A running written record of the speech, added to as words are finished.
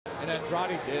And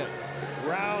Andrade did.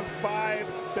 Round 5,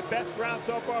 the best round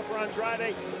so far for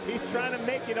Andrade. He's trying to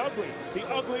make it ugly. The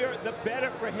uglier, the better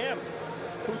for him.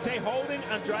 Bute holding,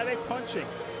 Andrade punching.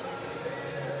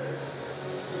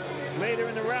 Later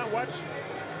in the round, watch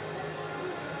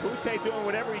Bute doing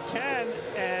whatever he can,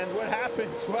 and what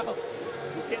happens? Well,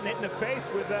 he's getting hit in the face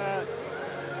with and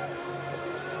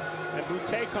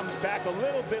Bute comes back a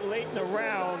little bit late in the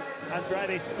round.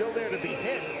 Andrade's still there to be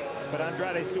hit, but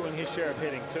Andrade's doing his share of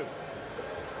hitting too.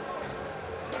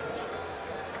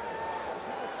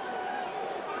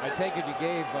 I take it you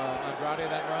gave Andrade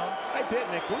that round? I did,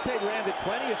 Nick. Bute landed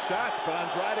plenty of shots, but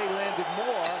Andrade landed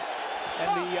more.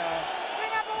 And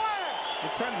in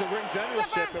terms of ring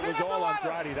generalship, it was all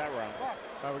Andrade that round.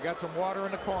 We got some water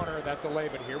in the corner. That's delay,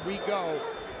 but here we go.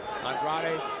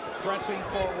 Andrade pressing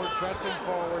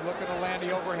forward, looking to land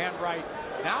the overhand right.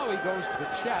 Now he goes to the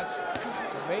chest,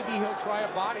 so maybe he'll try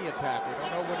a body attack. We don't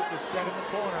know what it was said in the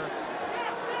corner.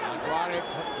 Andrade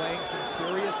playing some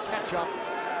serious catch-up.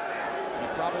 He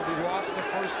probably lost the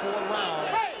first 4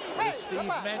 rounds. As Steve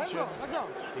mentioned,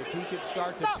 if he could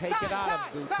start to take it out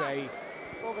of Bute.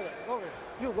 Over there, over there.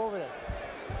 You go over there.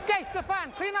 Okay,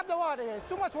 Stefan, clean up the water here. It's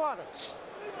too much water.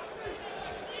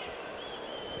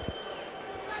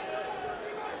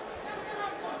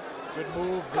 Good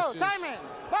move. Let's go, time in.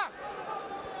 Box.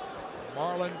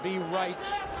 Marlon B.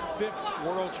 Wright's 5th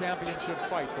World Championship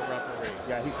fight, the referee.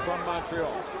 Yeah, he's from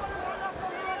Montreal.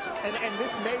 And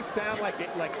this may sound like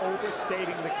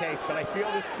overstating the case, but I feel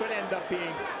this could end up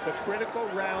being the critical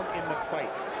round in the fight.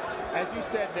 As you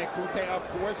said, Nick, Bute up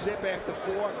 4-zip after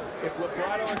 4. If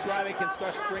Librado Andrade can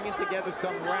start stringing together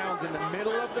some rounds in the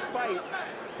middle of the fight,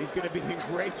 he's going to be in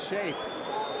great shape.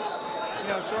 You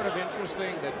know, sort of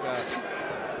interesting that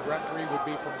the referee would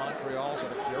be from Montreal,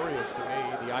 sort of curious to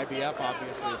me. The IBF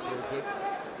obviously approved it.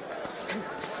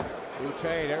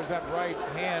 Bute, there's that right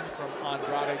hand from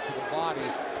Andrade to the body.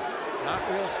 Not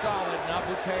real solid. Now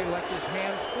Bute lets his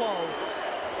hands flow.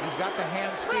 He's got the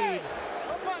hand speed.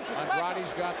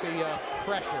 Andrade's got the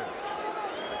pressure.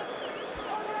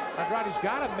 Andrade's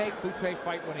got to make Bute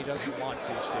fight when he doesn't want to,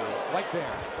 Steve. Like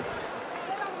there.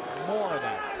 More of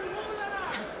that.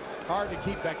 Hard to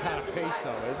keep that kind of pace,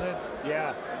 though, isn't it?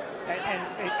 Yeah. And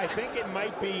I think it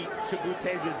might be to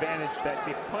Bute's advantage that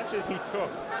the punches he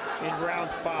took in round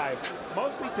 5,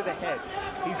 mostly to the head.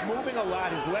 He's moving a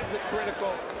lot. His legs are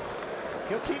critical.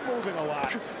 He'll keep moving a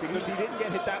lot because he didn't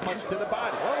get hit that much to the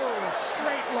body. Oh,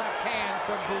 straight left hand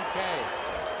from Bute.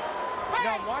 You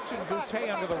know, I'm watching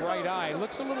Bute under the right eye.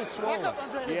 Looks a little swollen.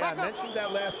 Yeah, I mentioned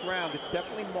that last round. It's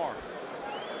definitely marked.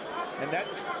 And that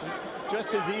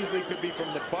just as easily could be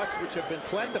from the butts, which have been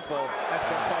plentiful, as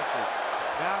from punches.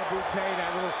 Now Bute,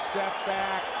 that little step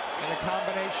back and the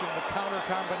combination, the counter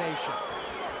combination.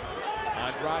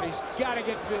 Andrade's got to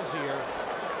get busier.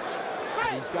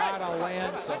 He's got to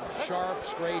land some sharp,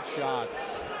 straight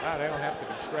shots. They don't have to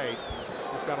be straight.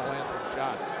 He's got to land some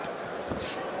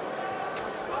shots.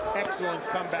 Excellent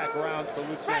comeback round for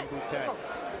Lucien Bute.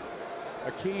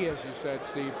 A key, as you said,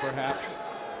 Steve, perhaps.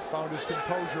 Found his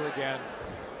composure again.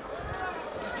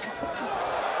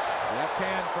 Left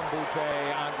hand from Bute.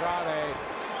 Andrade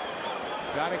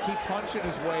got to keep punching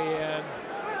his way in.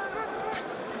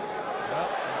 Well,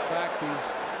 in fact, he's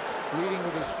leading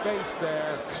with his face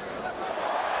there.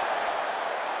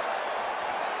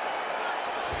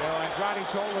 You know, Andrade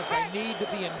told us I need to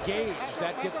be engaged.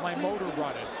 That gets my motor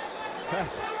running.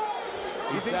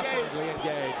 He's definitely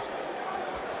engaged.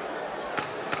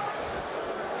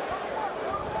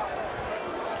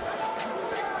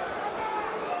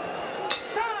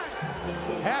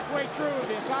 Halfway through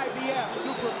this IBF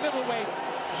Super Middleweight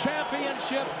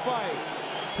Championship fight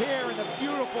here in the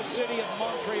beautiful city of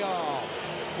Montreal.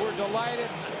 We're delighted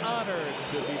and honored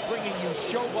to be bringing you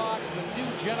ShoBox, the new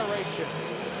generation,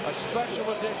 a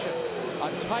special edition,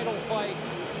 a title fight.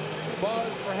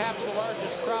 Buzz, perhaps the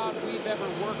largest crowd we've ever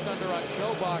worked under on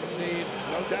ShoBox, Steve.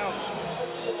 No doubt.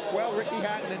 Well, Ricky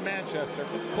Hatton in Manchester,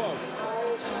 close.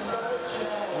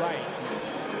 Right.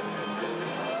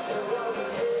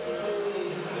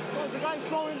 The guy's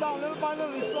slowing down, little by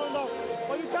little, he's slowing down.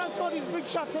 But you can't throw these big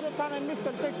shots at a time and miss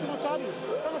them, takes too much out of you.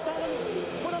 Understand what I mean?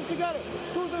 Put them together,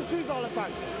 2s and 3s all the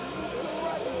time.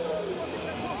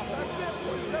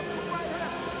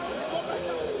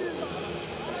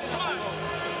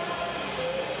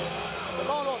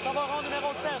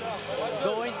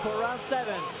 Going for round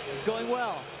 7. It's going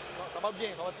well.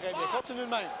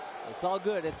 It's all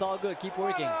good. It's all good. Keep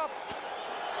working.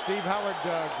 Steve, Howard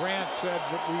Grant said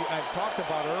what we talked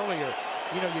about earlier.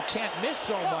 You know, you can't miss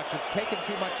so much. It's taking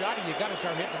too much out of you. You got to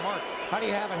start hitting the mark. How do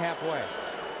you have it halfway?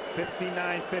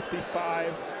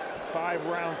 59-55, 5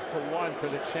 rounds to 1 for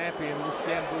the champion,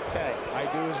 Lucien Bute. I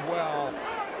do as well.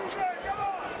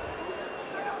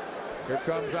 Here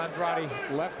comes Andrade.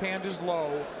 Left hand is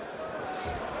low.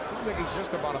 Seems like he's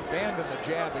just about abandoned the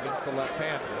jab against the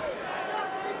left-hander.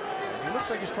 He looks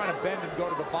like he's trying to bend and go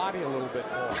to the body a little bit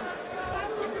more.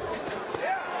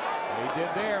 He did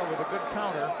there with a good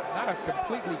counter. Not a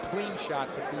completely clean shot,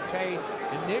 but Bute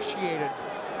initiated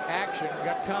action,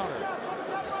 got countered.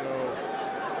 So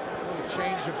a little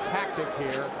change of tactic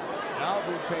here. Now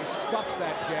Bute stuffs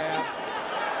that jab.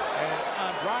 And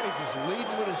Andrade just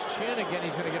leading with his chin again.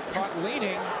 He's going to get caught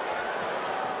leaning.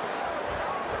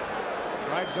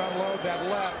 Tries to unload that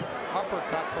left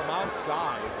uppercut from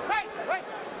outside.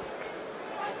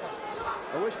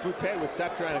 I wish Bute would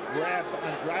stop trying to grab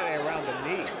Andrade around the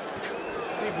knee.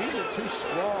 Steve, these are two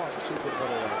strong super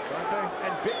middleweights, aren't they?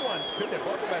 And big ones, too. They're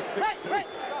both about 6'2".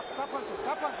 Stop punching,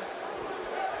 stop punching.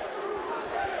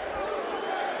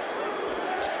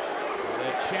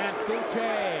 The chant Bute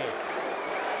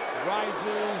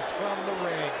rises from the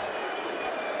ring.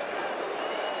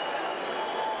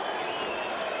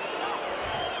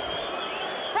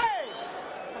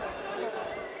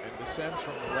 And descends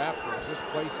from the rafters. This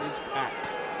place is packed.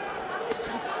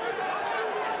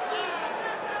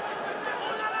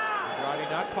 Andrade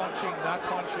not punching, not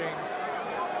punching.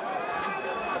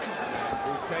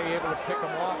 Bute able to pick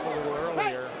him off a little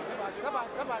earlier. Step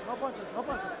back, no punches, no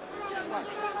punches.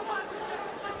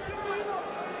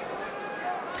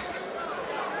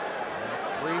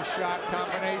 Three-shot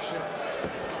combination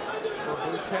for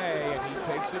Bute, and he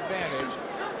takes advantage.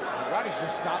 Andrade's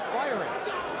just stopped firing.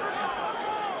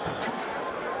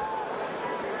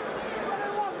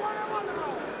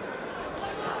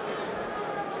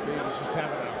 Steve is just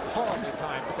having a horrible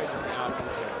time figuring out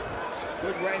Bute.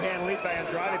 Good right hand lead by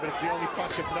Andrade, but it's the only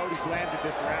punch of note he's landed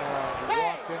this round. He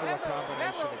walked into a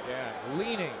combination again.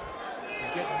 Leaning.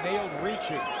 He's getting nailed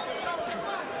reaching.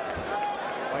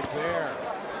 Like there.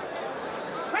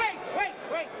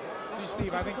 Wait. See,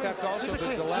 Steve, I think that's also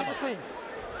the dilemma.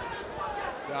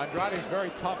 Andrade's a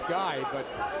very tough guy, but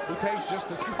Bute's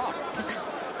just as tough.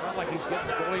 It's not like he's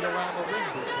getting bullied around the ring,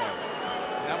 Bute.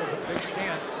 That was a big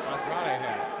chance Andrade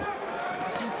had.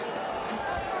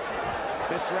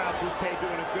 This round, Bute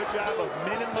doing a good job of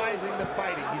minimizing the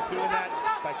fighting. He's doing that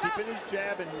by keeping his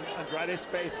jab in Andrade's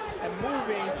face and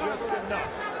moving just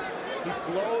enough. He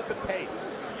slowed the pace.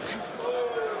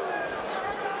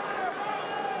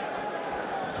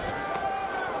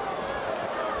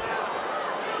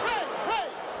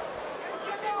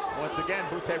 Once again,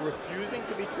 Bute refusing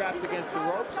to be trapped against the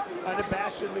ropes,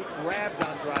 unabashedly grabs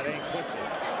Andrade and clinches.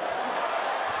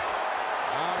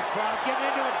 The crowd getting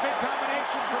into a big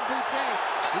combination from Bute.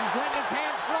 He's letting his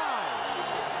hands fly.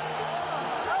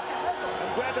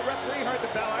 I'm glad the referee heard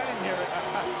the bell. I didn't hear it.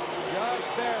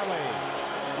 Just barely.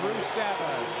 Through 7.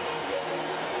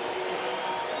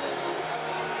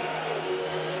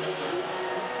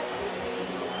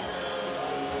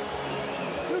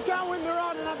 You can't win the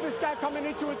round and have this guy coming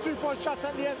at you with 3-4 shots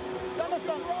at the end. You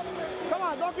understand? Come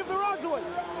on, don't give the rounds away.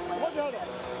 What the hell?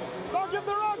 Don't give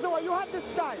the rounds away. You have this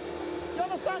guy. You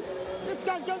understand? This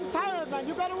guy's getting tired, man.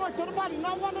 You got to work to the body,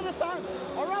 not one at a time.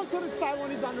 Around to the side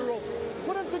when he's on the ropes.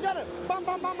 Put them together. Bam,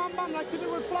 bam, bam, bam, bam, like you did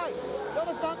with Fly. You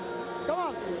understand? Come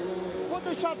on. Put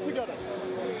the shots together.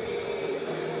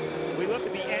 We look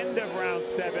at the end of round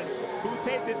 7.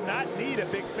 Bute did not need a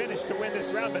big finish to win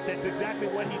this round, but that's exactly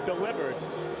what he delivered.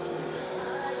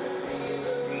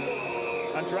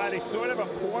 Andrade sort of a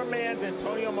poor man's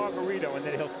Antonio Margarito, and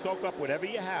then he'll soak up whatever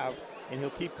you have, and he'll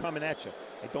keep coming at you.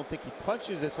 I don't think he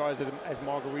punches as hard as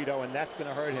Margarito, and that's going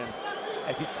to hurt him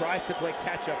as he tries to play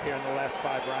catch-up here in the last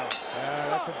 5 rounds.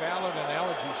 That's a valid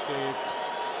analogy, Steve.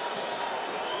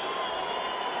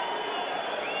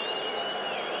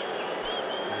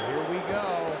 Here we go.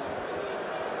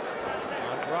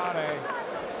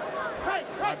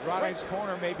 Andrade's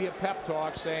corner may be a pep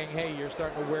talk saying, hey, you're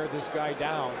starting to wear this guy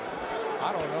down.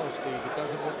 I don't know, Steve. It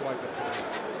doesn't look like it to me.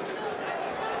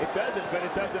 It doesn't, but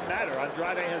it doesn't matter.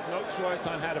 Andrade has no choice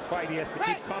on how to fight. He has to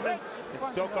keep coming and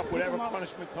soak up whatever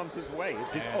punishment comes his way.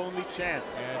 It's his only chance.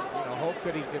 And hope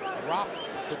that he could drop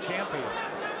the champion.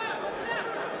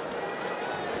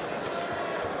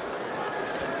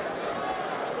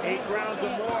 Eight rounds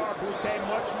or more. Bute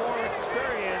much more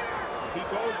experience. He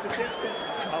goes the distance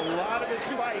a lot of his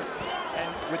fights,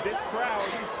 and with this crowd,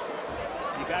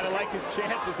 you got to like his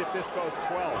chances if this goes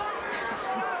 12.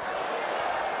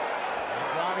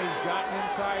 Andrade's gotten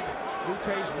inside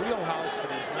Bute's wheelhouse,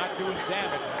 but he's not doing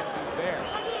damage once he's there.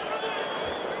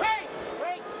 Wait!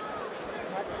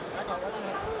 I got what you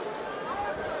have.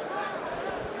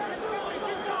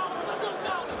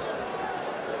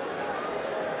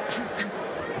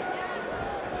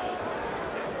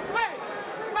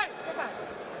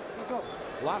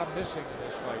 A lot of missing in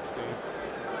this fight, Steve.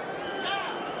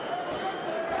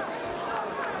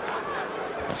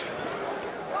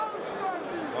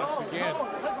 Once again,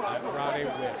 Andrade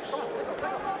whips.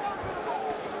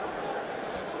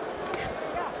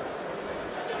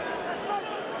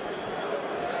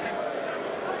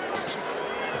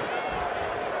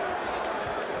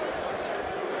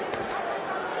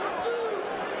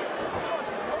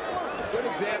 Good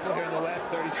example here in the last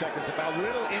 30 seconds of how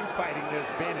little infighting there's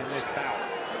been in this bout.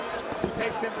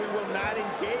 Bute simply will not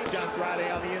engage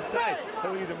Andrade on the inside.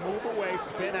 He'll either move away,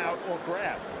 spin out, or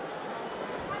grab.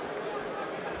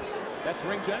 That's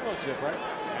ring generalship, right?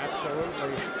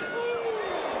 Absolutely.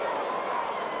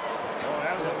 Oh,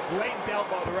 that was a blatant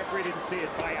elbow. The referee didn't see it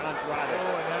by Andrade.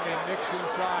 Oh, and then they mix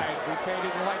inside. Bute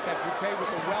didn't like that. Bute with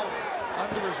a welt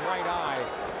under his right eye.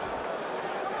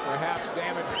 Perhaps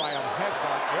damaged by a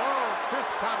headbutt. Oh,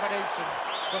 crisp combination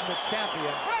from the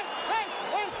champion.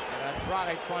 And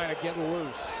Andrade trying to get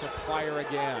loose to fire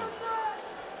again.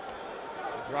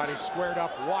 Andrade squared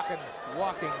up, walking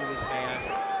to his man.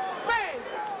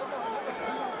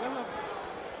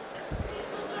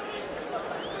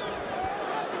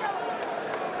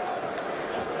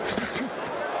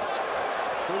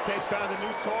 Bute's found a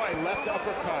new toy, left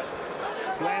uppercut.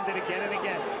 It's landed again and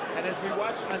again. And as we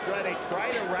watch Andrade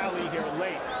try to rally here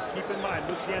late, keep in mind,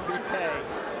 Lucien Bute,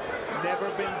 never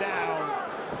been down.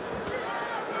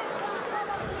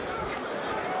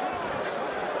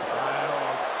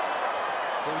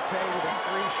 Bute with a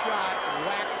free shot,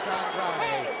 whacks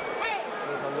Andrade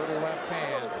with a little left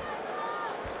hand.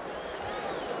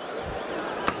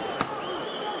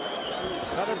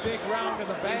 Another big round in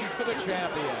the bank for the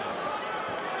champions.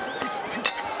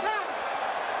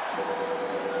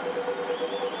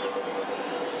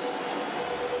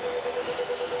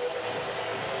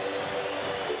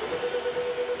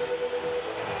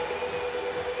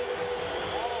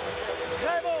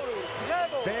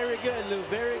 Very good, Lou.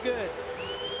 Very good.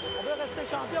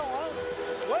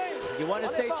 You want to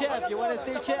stay champ. You want to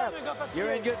stay champ.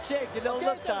 You're in good shape. You don't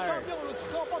look tired.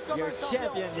 You're a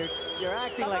champion. You're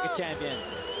acting like a champion.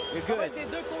 You're good. You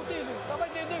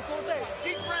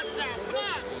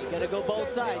gotta go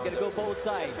both sides. You gotta go both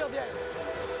sides.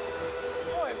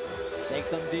 Take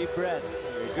some deep breath.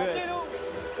 You're good.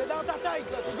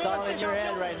 It's all in your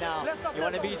head right now. You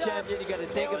want to be champion, you gotta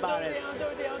think about it.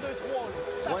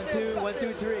 1, 2, 1,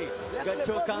 2, 3. You got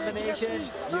to a combination,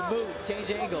 you move,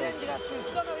 change angles.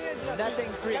 Nothing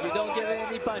free, you don't give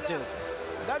any punches.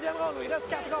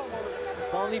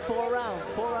 It's only 4 rounds,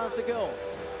 4 rounds to go.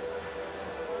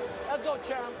 Let's go,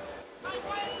 champ.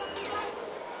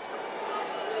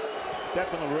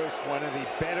 Stephen LaRouche, one of the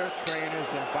better trainers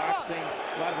in boxing.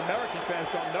 A lot of American fans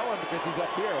don't know him because he's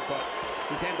up here, but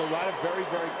he's handled a lot of very,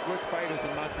 very good fighters in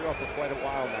Montreal for quite a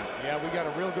while now. Yeah, we got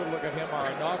a real good look at him.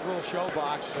 Our inaugural show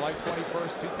box, July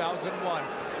 21st, 2001.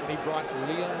 And he brought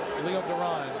Leo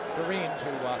Duran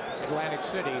to Atlantic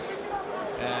City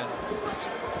and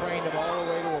trained him all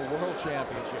the way to a world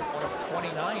championship. One of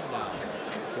 29 now.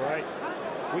 That's right.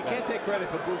 We can't take credit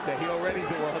for Bute. He already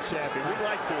is a world champion. We'd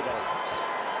like to, though.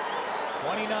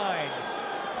 29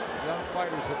 young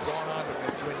fighters have gone on to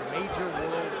win major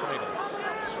world titles.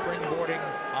 Springboarding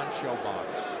on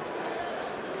Showbox.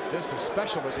 This is a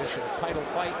special edition title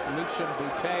fight. Lucien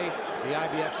Bute, the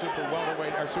IBF super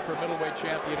middleweight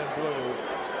champion in blue,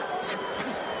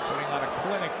 putting on a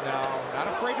clinic now. Not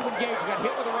afraid to engage. Got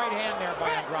hit with the right hand there by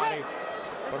Andrade,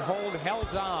 but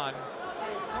held on.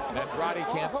 And Andrade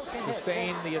can't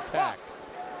sustain the attack.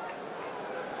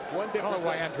 One I don't difference. know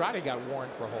why Andrade got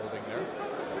warned for holding there.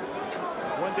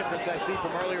 One difference I see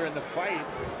from earlier in the fight,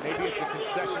 maybe it's a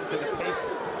concession to the pace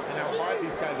and how hard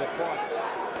these guys have fought.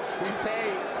 Bute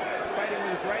fighting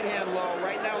with his right hand low.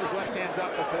 Right now his left hand's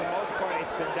up, but for the most part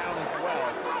it's been down as well.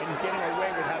 And he's getting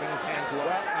away with having his hands low.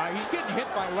 Well, he's getting hit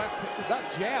by left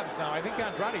jabs now. I think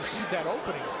Andrade sees that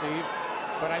opening, Steve.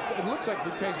 But it looks like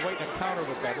Bute's waiting to counter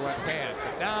with that left hand.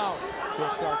 But now he'll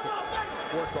start to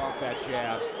work off that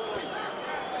jab.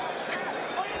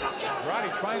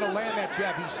 Andrade trying to land that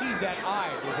jab. He sees that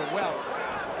eye. There's a welt.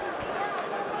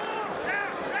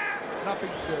 Nothing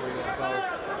serious, though.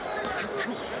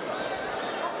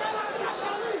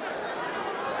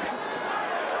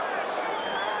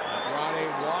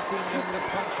 Andrade walking into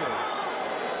punches.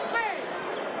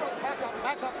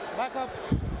 Back up, back up.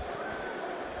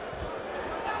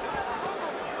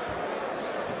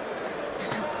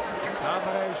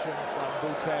 Combination from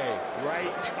Bute.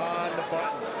 Right on the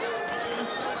button.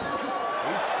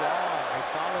 He's strong. He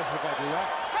follows with that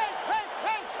left